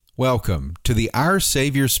Welcome to the Our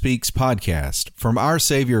Savior Speaks podcast from Our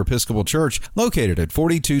Savior Episcopal Church, located at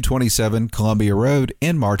 4227 Columbia Road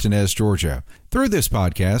in Martinez, Georgia. Through this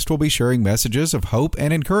podcast, we'll be sharing messages of hope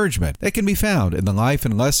and encouragement that can be found in the life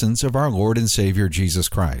and lessons of our Lord and Savior Jesus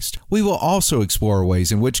Christ. We will also explore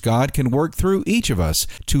ways in which God can work through each of us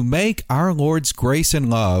to make our Lord's grace and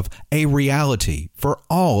love a reality for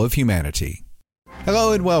all of humanity.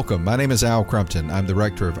 Hello and welcome. My name is Al Crumpton. I'm the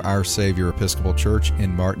rector of Our Savior Episcopal Church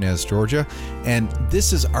in Martinez, Georgia, and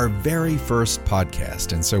this is our very first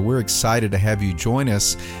podcast. And so we're excited to have you join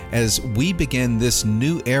us as we begin this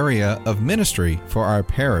new area of ministry for our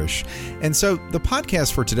parish. And so the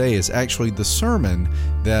podcast for today is actually the sermon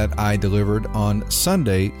that I delivered on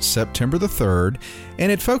Sunday, September the 3rd,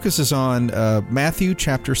 and it focuses on Matthew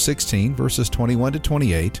chapter 16, verses 21 to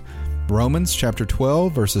 28, Romans chapter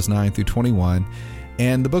 12, verses 9 through 21,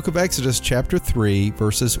 and the book of Exodus chapter 3,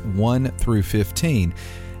 verses 1 through 15.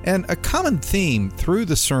 And a common theme through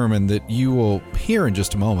the sermon that you will hear in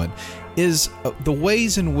just a moment is the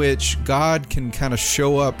ways in which God can kind of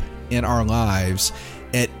show up in our lives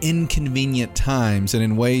at inconvenient times and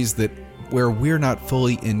in ways that where we're not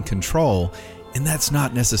fully in control. And that's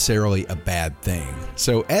not necessarily a bad thing.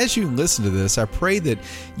 So as you listen to this, I pray that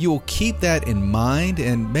you will keep that in mind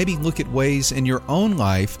and maybe look at ways in your own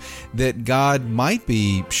life that God might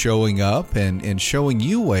be showing up and showing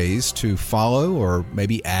you ways to follow or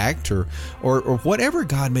maybe act or whatever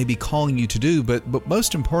God may be calling you to do, but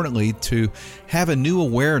most importantly, to have a new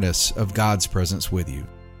awareness of God's presence with you.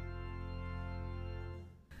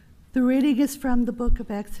 The reading is from the book of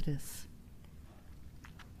Exodus.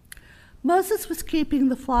 Moses was keeping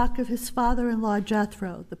the flock of his father-in-law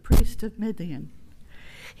Jethro, the priest of Midian.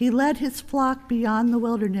 He led his flock beyond the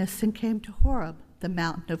wilderness and came to Horeb, the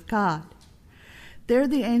mountain of God. There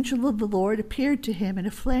the angel of the Lord appeared to him in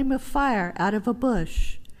a flame of fire out of a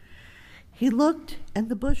bush. He looked, and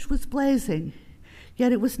the bush was blazing,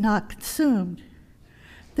 yet it was not consumed.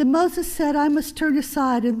 Then Moses said, "I must turn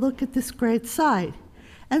aside and look at this great sight,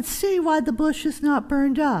 and see why the bush is not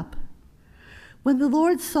burned up." When the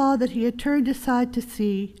Lord saw that he had turned aside to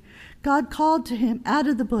see, God called to him out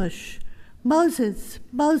of the bush, "Moses,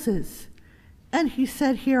 Moses." And he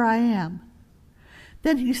said, "Here I am."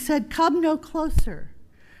 Then he said, "Come no closer.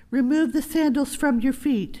 Remove the sandals from your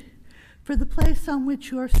feet, for the place on which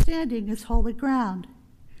you are standing is holy ground."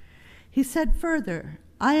 He said further,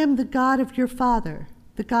 "I am the God of your father,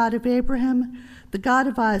 the God of Abraham, the God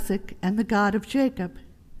of Isaac, and the God of Jacob."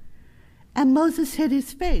 And Moses hid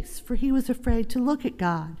his face, for he was afraid to look at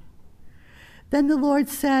God. Then the Lord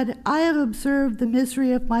said, "I have observed the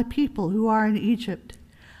misery of my people who are in Egypt.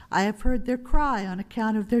 I have heard their cry on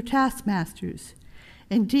account of their taskmasters.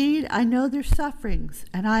 Indeed, I know their sufferings,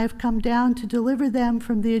 and I have come down to deliver them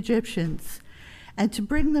from the Egyptians, and to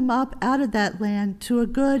bring them up out of that land to a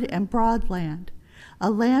good and broad land, a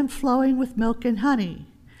land flowing with milk and honey,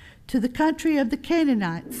 to the country of the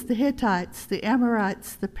Canaanites, the Hittites, the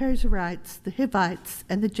Amorites, the Perizzites, the Hivites,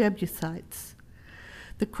 and the Jebusites.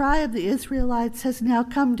 The cry of the Israelites has now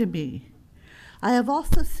come to me. I have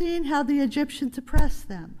also seen how the Egyptians oppress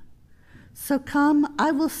them. So come,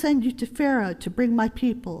 I will send you to Pharaoh to bring my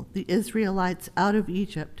people, the Israelites, out of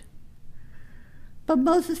Egypt." But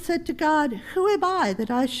Moses said to God, "Who am I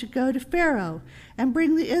that I should go to Pharaoh and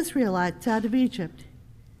bring the Israelites out of Egypt?"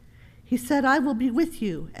 He said, "I will be with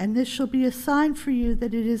you, and this shall be a sign for you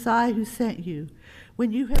that it is I who sent you.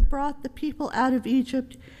 When you have brought the people out of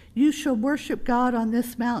Egypt, you shall worship God on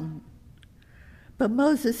this mountain." But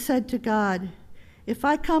Moses said to God, "If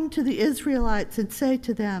I come to the Israelites and say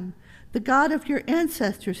to them, 'The God of your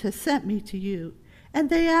ancestors has sent me to you,' and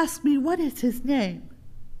they ask me, 'What is his name?'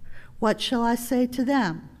 what shall I say to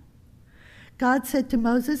them?" God said to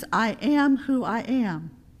Moses, "I am who I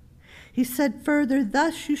am." He said further,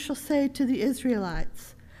 "Thus you shall say to the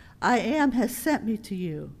Israelites, 'I am has sent me to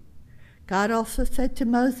you.'" God also said to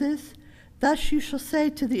Moses, "Thus you shall say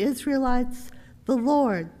to the Israelites, 'The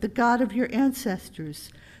Lord, the God of your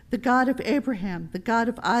ancestors, the God of Abraham, the God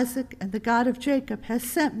of Isaac, and the God of Jacob has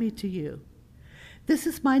sent me to you. This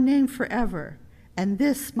is my name forever, and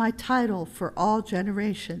this my title for all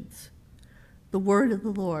generations.'" The word of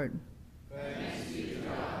the Lord. Thanks be to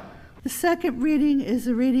God. The second reading is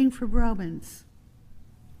a reading from Romans.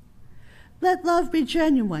 "Let love be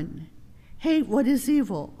genuine. Hate what is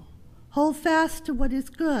evil. Hold fast to what is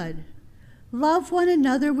good. Love one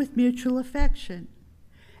another with mutual affection.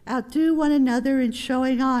 Outdo one another in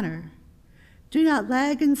showing honor. Do not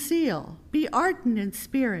lag in zeal. Be ardent in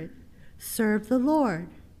spirit. Serve the Lord.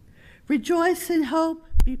 Rejoice in hope.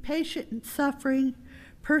 Be patient in suffering.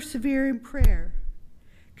 Persevere in prayer.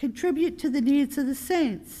 Contribute to the needs of the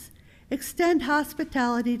saints. Extend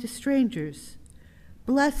hospitality to strangers.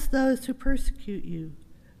 Bless those who persecute you.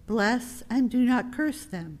 Bless and do not curse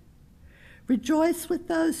them. Rejoice with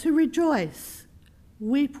those who rejoice.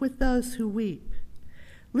 Weep with those who weep.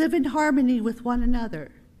 Live in harmony with one another.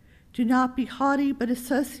 Do not be haughty, but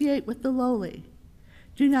associate with the lowly.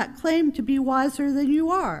 Do not claim to be wiser than you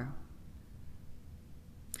are.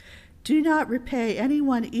 Do not repay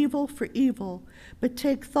anyone evil for evil, but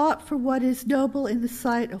take thought for what is noble in the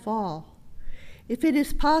sight of all. If it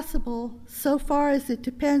is possible, so far as it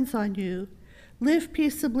depends on you, live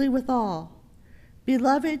peaceably with all.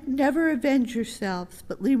 Beloved, never avenge yourselves,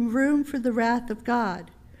 but leave room for the wrath of God.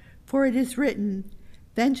 For it is written,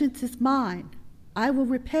 "Vengeance is mine, I will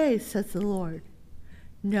repay," says the Lord.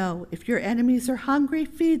 No, if your enemies are hungry,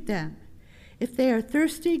 feed them. If they are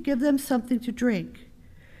thirsty, give them something to drink.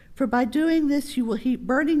 For by doing this you will heap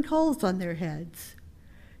burning coals on their heads.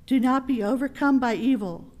 Do not be overcome by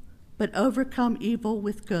evil, but overcome evil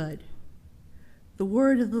with good. The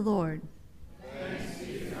word of the Lord. Thanks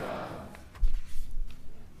be to God.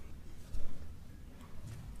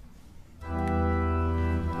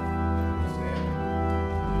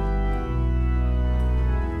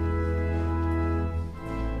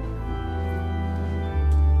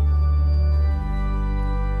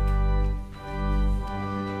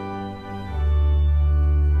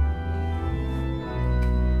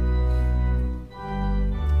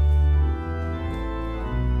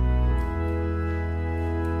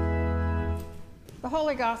 The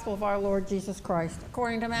Holy Gospel of our Lord Jesus Christ,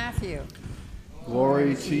 according to Matthew.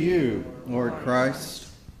 Glory to you, Lord Christ.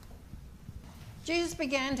 Jesus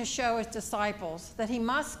began to show his disciples that he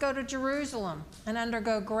must go to Jerusalem and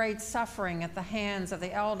undergo great suffering at the hands of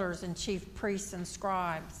the elders and chief priests and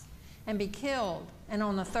scribes, and be killed, and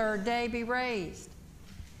on the third day be raised.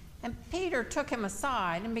 And Peter took him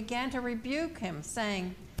aside and began to rebuke him,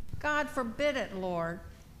 saying, "God forbid it, Lord.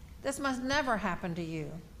 This must never happen to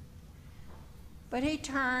you." But he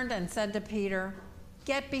turned and said to Peter,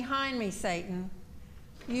 "Get behind me, Satan.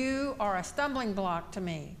 You are a stumbling block to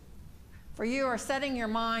me, for you are setting your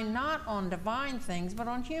mind not on divine things, but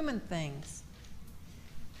on human things."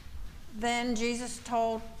 Then Jesus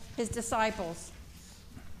told his disciples,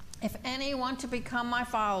 "If any want to become my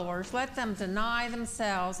followers, let them deny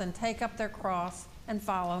themselves and take up their cross and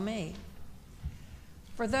follow me.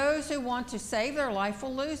 For those who want to save their life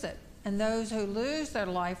will lose it, and those who lose their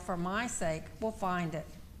life for my sake will find it.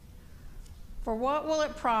 For what will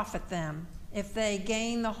it profit them if they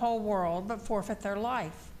gain the whole world but forfeit their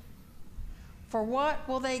life? For what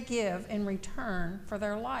will they give in return for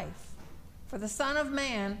their life? For the Son of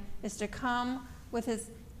Man is to come with his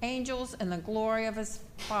angels in the glory of his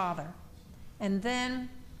Father, and then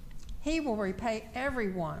he will repay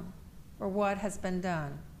everyone for what has been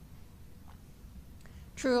done.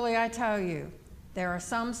 Truly I tell you, there are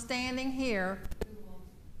some standing here who will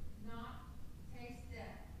not taste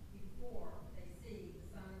death before they see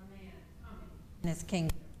the Son of Man coming in his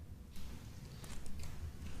kingdom."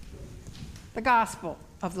 The Gospel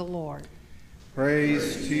of the Lord.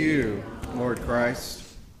 Praise to you, Lord Christ.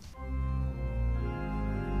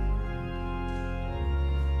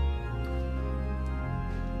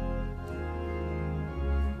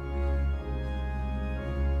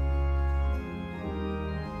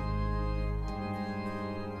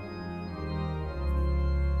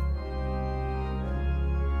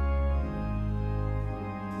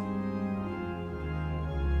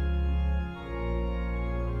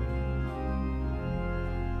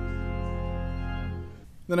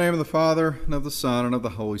 In the name of the Father, and of the Son, and of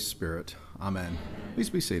the Holy Spirit. Amen. Please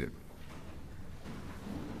be seated.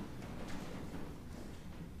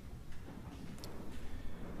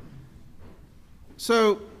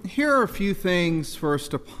 So, here are a few things for us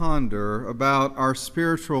to ponder about our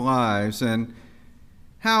spiritual lives and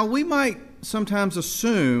how we might sometimes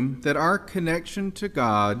assume that our connection to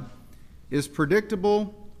God is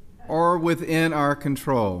predictable or within our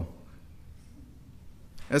control.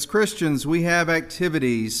 As Christians, we have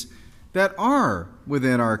activities that are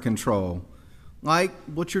within our control, like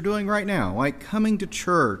what you're doing right now, like coming to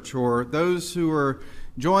church, or those who are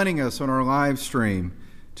joining us on our live stream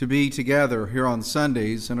to be together here on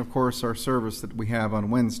Sundays, and of course our service that we have on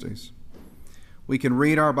Wednesdays. We can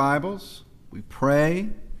read our Bibles, we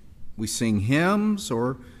pray, we sing hymns,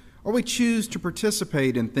 or we choose to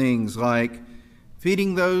participate in things like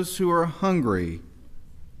feeding those who are hungry,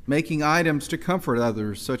 making items to comfort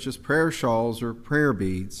others, such as prayer shawls or prayer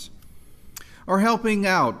beads, or helping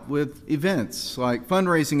out with events like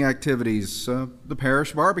fundraising activities, the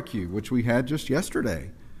parish barbecue, which we had just yesterday.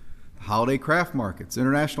 holiday craft markets,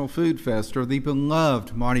 International Food Fest, or the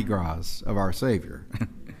beloved Mardi Gras of our Savior.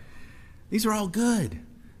 These are all good.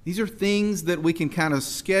 These are things that we can kind of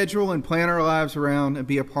schedule and plan our lives around and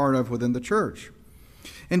be a part of within the church.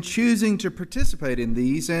 And choosing to participate in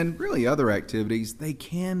these and really other activities, they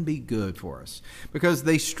can be good for us because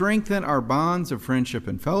they strengthen our bonds of friendship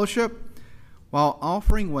and fellowship while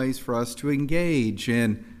offering ways for us to engage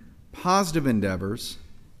in positive endeavors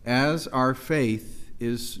as our faith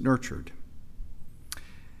is nurtured.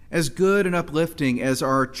 As good and uplifting as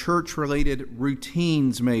our church-related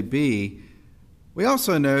routines may be, we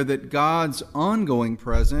also know that God's ongoing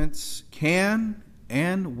presence can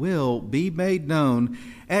and will be made known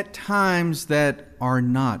at times that are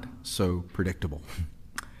not so predictable.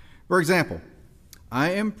 For example,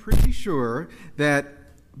 I am pretty sure that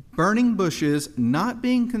burning bushes not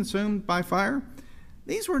being consumed by fire,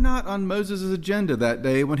 these were not on Moses' agenda that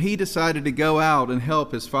day when he decided to go out and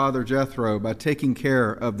help his father Jethro by taking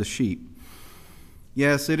care of the sheep.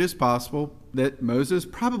 Yes, it is possible that Moses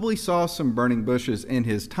probably saw some burning bushes in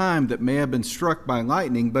his time that may have been struck by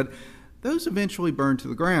lightning, but those eventually burned to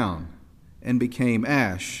the ground and became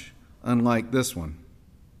ash, unlike this one.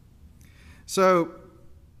 So,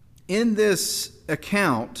 in this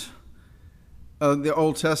account of the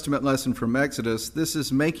Old Testament lesson from Exodus, this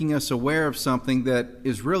is making us aware of something that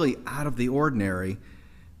is really out of the ordinary,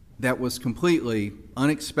 that was completely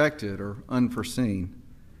unexpected or unforeseen.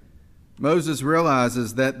 Moses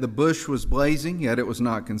realizes that the bush was blazing, yet it was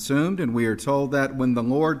not consumed, and we are told that when the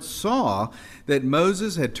Lord saw that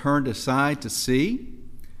Moses had turned aside to see,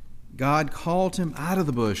 God called him out of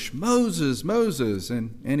the bush, "Moses, Moses,"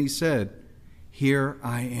 and he said, "Here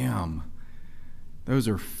I am." Those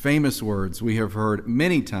are famous words we have heard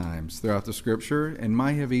many times throughout the Scripture and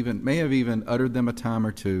may have even uttered them a time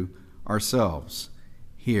or two ourselves.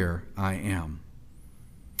 Here I am.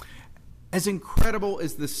 As incredible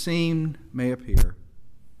as the scene may appear,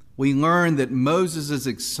 we learn that Moses'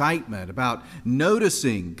 excitement about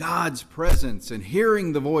noticing God's presence and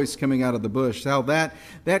hearing the voice coming out of the bush, how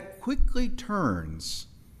that quickly turns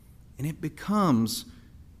and it becomes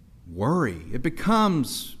worry. It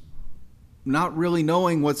becomes not really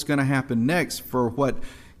knowing what's going to happen next for what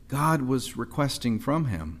God was requesting from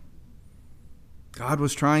him. God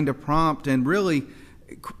was trying to prompt and really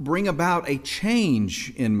bring about a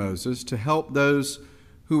change in Moses to help those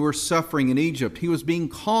who were suffering in Egypt. He was being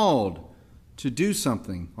called to do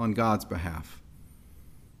something on God's behalf.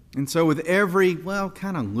 And so with every,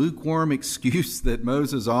 kind of lukewarm excuse that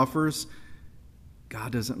Moses offers,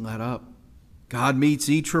 God doesn't let up. God meets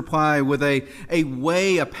each reply with a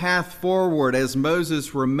path forward as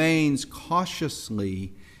Moses remains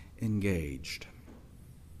cautiously engaged.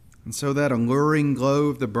 And so that alluring glow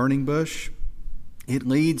of the burning bush, it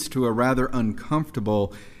leads to a rather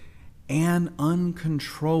uncomfortable and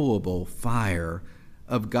uncontrollable fire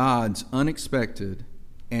of God's unexpected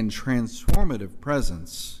and transformative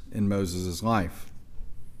presence in Moses' life.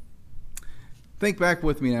 Think back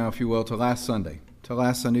with me now, if you will, to last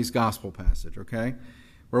Sunday's gospel passage, okay?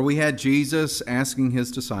 Where we had Jesus asking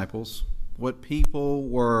his disciples what people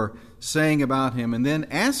were saying about him and then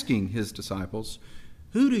asking his disciples,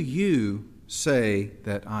 "Who do you say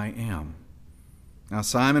that I am?" Now,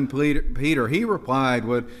 Simon Peter, he replied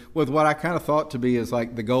with what I kind of thought to be as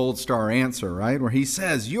like the gold star answer, right? Where he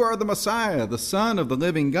says, "You are the Messiah, the Son of the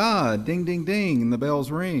living God." Ding, ding, ding, and the bells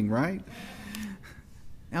ring, right?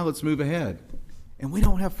 Now let's move ahead. And we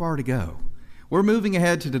don't have far to go. We're moving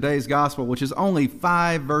ahead to today's gospel, which is only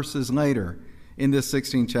 5 verses later in this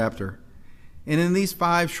 16th chapter. And in these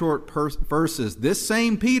 5 short verses, this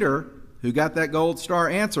same Peter, who got that gold star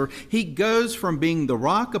answer, he goes from being the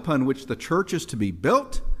rock upon which the church is to be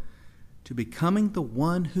built to becoming the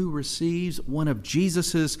one who receives one of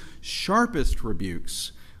Jesus' sharpest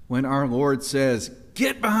rebukes when our Lord says,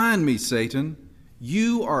 "Get behind me, Satan.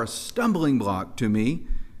 You are a stumbling block to me,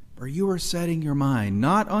 for you are setting your mind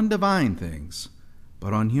not on divine things,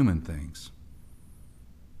 but on human things."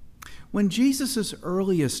 When Jesus'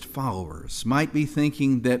 earliest followers might be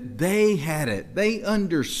thinking that they had it, they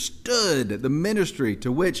understood the ministry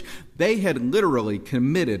to which they had literally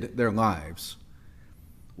committed their lives,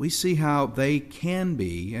 we see how they can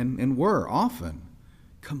be and were often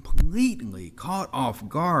completely caught off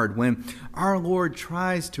guard when our Lord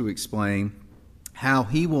tries to explain how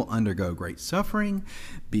he will undergo great suffering,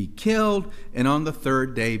 be killed, and on the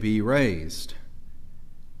 3rd day be raised.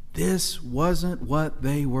 This wasn't what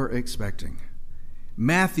they were expecting.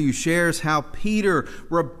 Matthew shares how Peter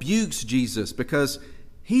rebukes Jesus because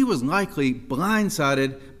he was likely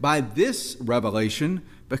blindsided by this revelation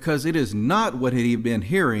because it is not what he had been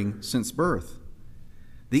hearing since birth.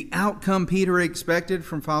 The outcome Peter expected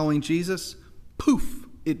from following Jesus, poof,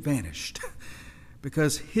 it vanished.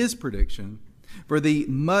 Because his prediction for the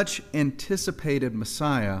much anticipated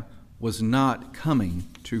Messiah was not coming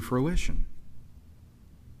to fruition.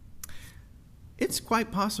 It's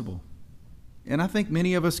quite possible, and I think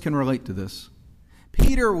many of us can relate to this.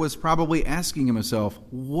 Peter was probably asking himself,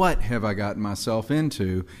 what have I gotten myself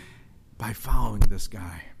into by following this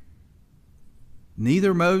guy?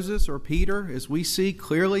 Neither Moses or Peter, as we see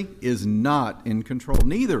clearly, is not in control.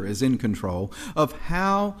 Neither is in control of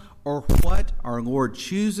how or what our Lord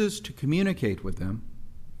chooses to communicate with them.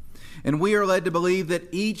 And we are led to believe that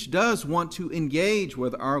each does want to engage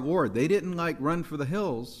with our Lord. They didn't run for the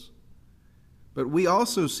hills. But we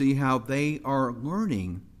also see how they are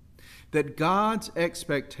learning that God's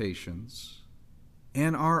expectations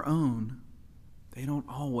and our own, they don't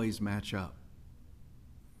always match up.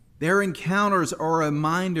 Their encounters are a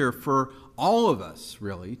reminder for all of us,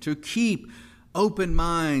 really, to keep open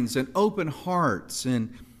minds and open hearts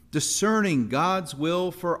and discerning God's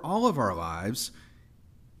will for all of our lives,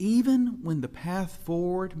 even when the path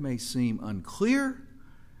forward may seem unclear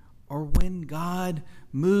or when God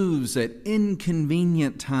moves at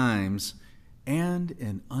inconvenient times and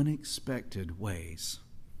in unexpected ways.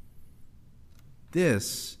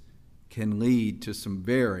 This can lead to some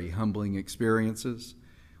very humbling experiences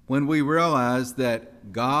when we realize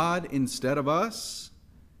that God, instead of us,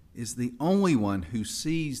 is the only one who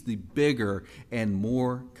sees the bigger and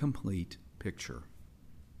more complete picture.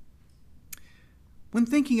 When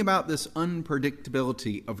thinking about this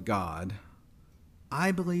unpredictability of God,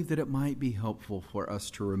 I believe that it might be helpful for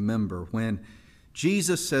us to remember when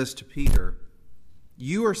Jesus says to Peter,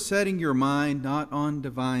 "You are setting your mind not on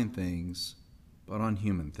divine things, but on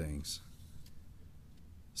human things."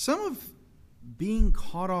 Some of being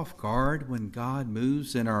caught off guard when God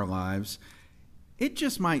moves in our lives, it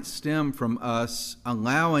just might stem from us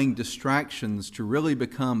allowing distractions to really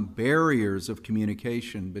become barriers of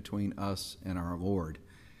communication between us and our Lord.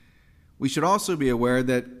 We should also be aware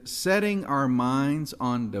that setting our minds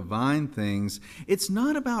on divine things, it's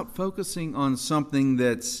not about focusing on something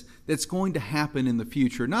that's going to happen in the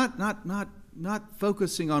future, not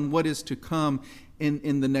focusing on what is to come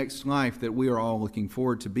in the next life that we are all looking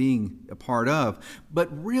forward to being a part of, but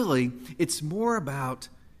really it's more about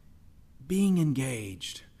being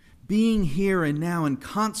engaged, being here and now in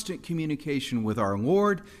constant communication with our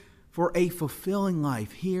Lord for a fulfilling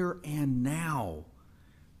life here and now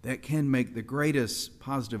that can make the greatest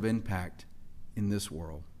positive impact in this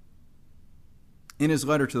world. In his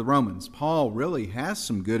letter to the Romans, Paul really has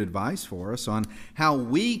some good advice for us on how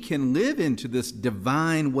we can live into this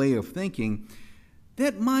divine way of thinking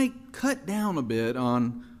that might cut down a bit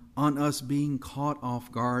on us being caught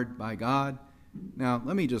off guard by God. Now,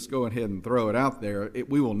 let me just go ahead and throw it out there.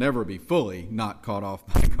 We will never be fully not caught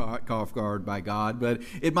off guard by God, but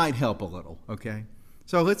it might help a little, okay?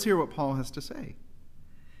 So let's hear what Paul has to say.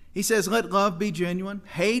 He says, "Let love be genuine,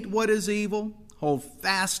 hate what is evil, hold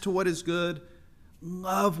fast to what is good,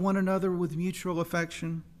 love one another with mutual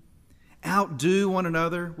affection, outdo one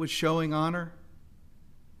another with showing honor."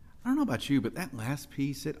 I don't know about you, but that last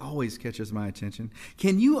piece, it always catches my attention.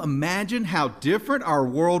 Can you imagine how different our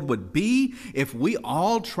world would be if we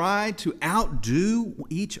all tried to outdo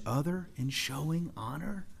each other in showing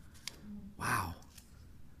honor? Wow.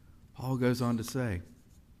 Paul goes on to say,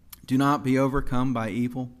 "Do not be overcome by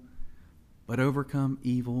evil, but overcome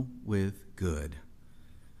evil with good."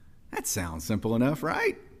 That sounds simple enough,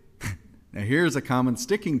 right? Now here's a common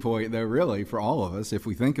sticking point, though, really, for all of us, if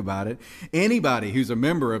we think about it. Anybody who's a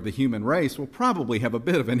member of the human race will probably have a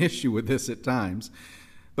bit of an issue with this at times.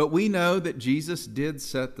 But we know that Jesus did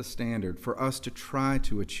set the standard for us to try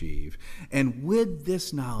to achieve. And with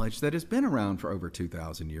this knowledge that has been around for over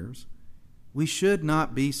 2,000 years, we should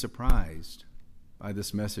not be surprised by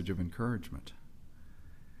this message of encouragement.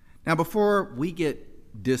 Now, before we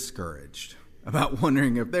get discouraged about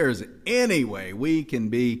wondering if there's any way we can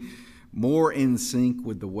be more in sync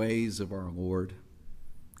with the ways of our Lord,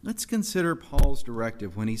 let's consider Paul's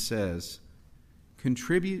directive when he says,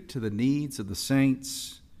 "Contribute to the needs of the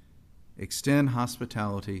saints, extend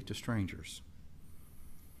hospitality to strangers."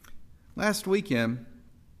 Last weekend,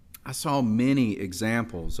 I saw many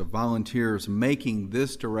examples of volunteers making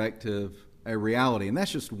this directive a reality, and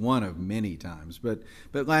that's just one of many times. But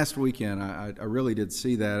last weekend, I really did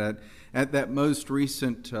see that at that most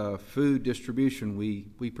recent food distribution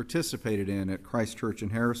we participated in at Christ Church in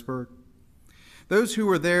Harrisburg. Those who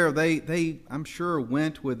were there, they I'm sure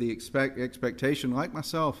went with the expectation, like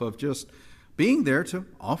myself, of just being there to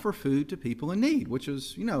offer food to people in need, which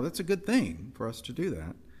is, that's a good thing for us to do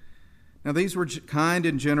that. Now, these were kind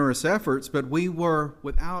and generous efforts, but we were,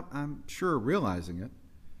 without, I'm sure, realizing it,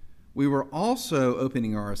 we were also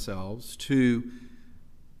opening ourselves to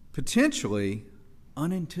potentially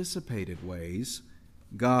unanticipated ways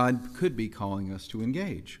God could be calling us to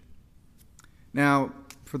engage. Now,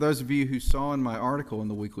 for those of you who saw in my article in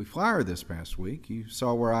the Weekly Flyer this past week, you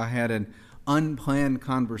saw where I had an unplanned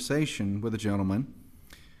conversation with a gentleman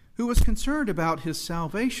who was concerned about his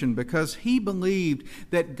salvation because he believed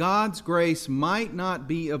that God's grace might not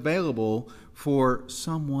be available for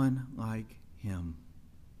someone like him.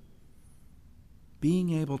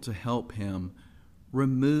 Being able to help him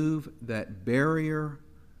remove that barrier,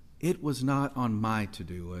 it was not on my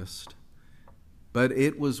to-do list, but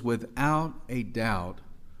it was without a doubt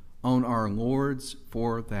on our Lord's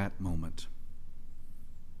for that moment.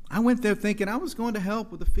 I went there thinking I was going to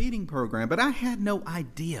help with the feeding program, but I had no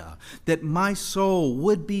idea that my soul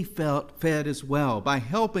would be fed as well by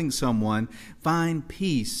helping someone find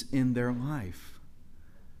peace in their life.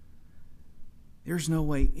 There's no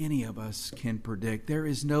way any of us can predict. There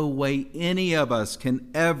is no way any of us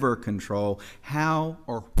can ever control how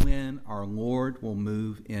or when our Lord will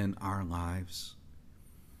move in our lives.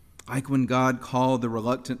 Like when God called the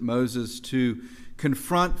reluctant Moses to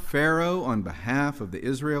confront Pharaoh on behalf of the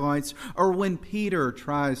Israelites, or when Peter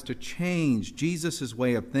tries to change Jesus'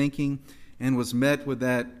 way of thinking and was met with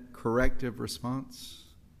that corrective response.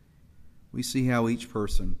 We see how each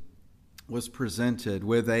person was presented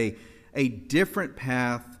with a different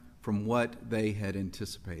path from what they had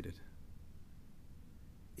anticipated.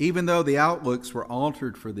 Even though the outlooks were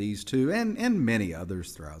altered for these two and many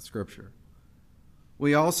others throughout Scripture,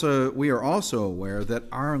 we are also aware that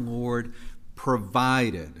our Lord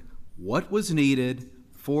provided what was needed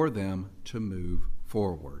for them to move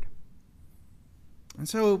forward. And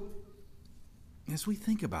so, as we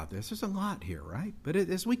think about this, there's a lot here, right? But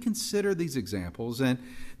as we consider these examples and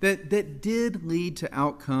that did lead to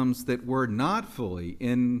outcomes that were not fully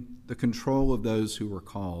in the control of those who were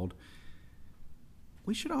called,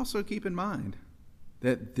 we should also keep in mind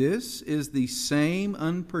that this is the same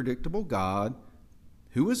unpredictable God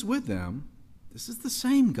who is with them. This is the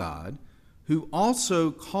same God who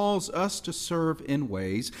also calls us to serve in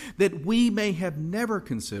ways that we may have never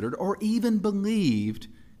considered or even believed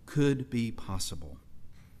could be possible.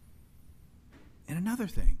 And another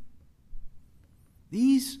thing,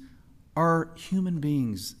 these are human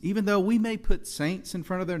beings. Even though we may put saints in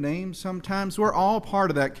front of their names sometimes, we're all part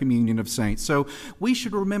of that communion of saints. So we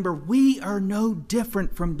should remember we are no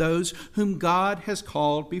different from those whom God has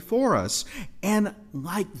called before us. And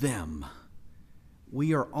like them,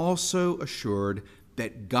 we are also assured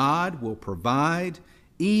that God will provide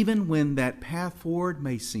even when that path forward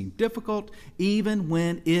may seem difficult, even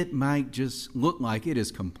when it might just look like it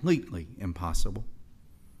is completely impossible.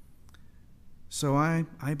 So I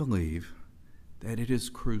believe that it is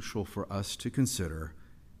crucial for us to consider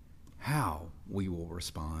how we will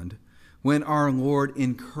respond when our Lord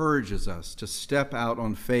encourages us to step out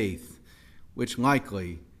on faith, which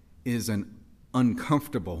likely is an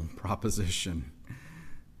uncomfortable proposition.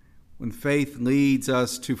 When faith leads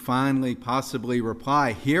us to finally possibly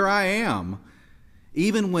reply, "Here I am,"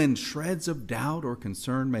 even when shreds of doubt or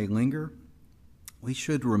concern may linger, we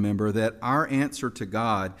should remember that our answer to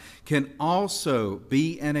God can also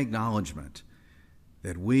be an acknowledgement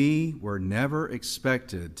that we were never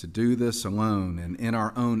expected to do this alone and in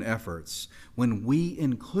our own efforts, when we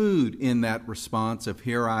include in that response of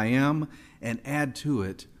 "Here I am" and add to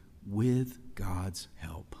it, "with God's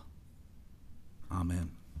help."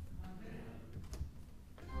 Amen.